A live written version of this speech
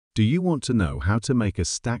Do you want to know how to make a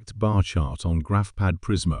stacked bar chart on Graphpad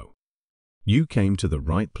Prism? You came to the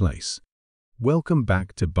right place. Welcome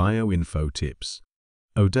back to Bioinfo Tips.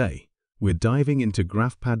 Today, we're diving into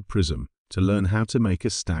Graphpad Prism to learn how to make a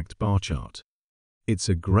stacked bar chart. It's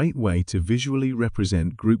a great way to visually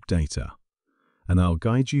represent group data, and I'll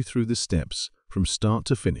guide you through the steps from start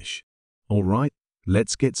to finish. Alright,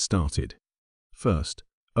 let's get started. First,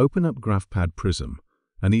 open up Graphpad Prism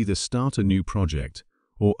and either start a new project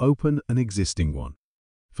or open an existing one.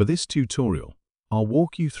 For this tutorial, I'll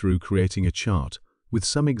walk you through creating a chart with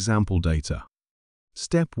some example data.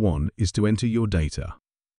 Step 1 is to enter your data.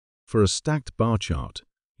 For a stacked bar chart,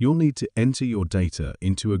 you'll need to enter your data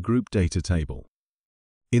into a group data table.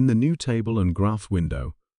 In the New Table and Graph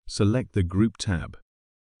window, select the Group tab.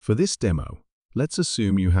 For this demo, let's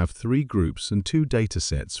assume you have 3 groups and 2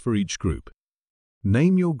 datasets for each group.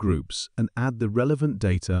 Name your groups and add the relevant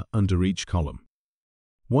data under each column.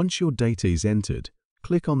 Once your data is entered,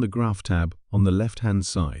 click on the Graph tab on the left-hand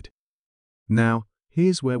side. Now,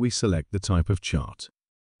 here's where we select the type of chart.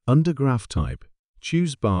 Under Graph Type,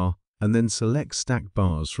 choose Bar and then select Stacked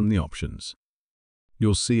Bars from the options.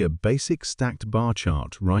 You'll see a basic stacked bar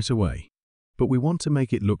chart right away, but we want to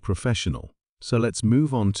make it look professional, so let's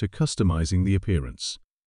move on to customizing the appearance.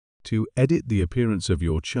 To edit the appearance of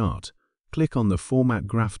your chart, click on the Format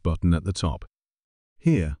Graph button at the top.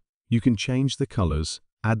 Here, you can change the colors,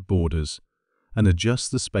 add borders, and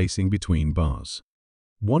adjust the spacing between bars.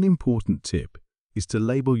 One important tip is to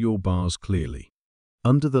label your bars clearly.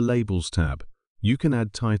 Under the Labels tab, you can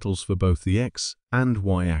add titles for both the X and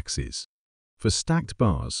Y axes. For stacked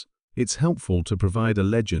bars, it's helpful to provide a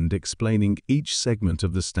legend explaining each segment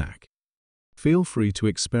of the stack. Feel free to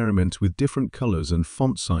experiment with different colors and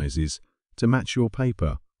font sizes to match your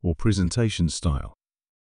paper or presentation style.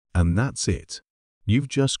 And that's it. You've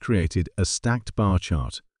just created a stacked bar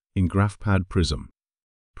chart in Graphpad Prism.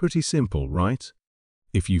 Pretty simple, right?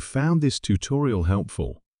 If you found this tutorial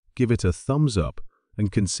helpful, give it a thumbs up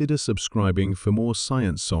and consider subscribing for more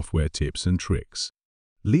science software tips and tricks.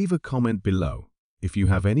 Leave a comment below if you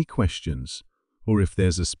have any questions or if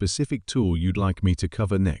there's a specific tool you'd like me to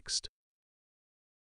cover next.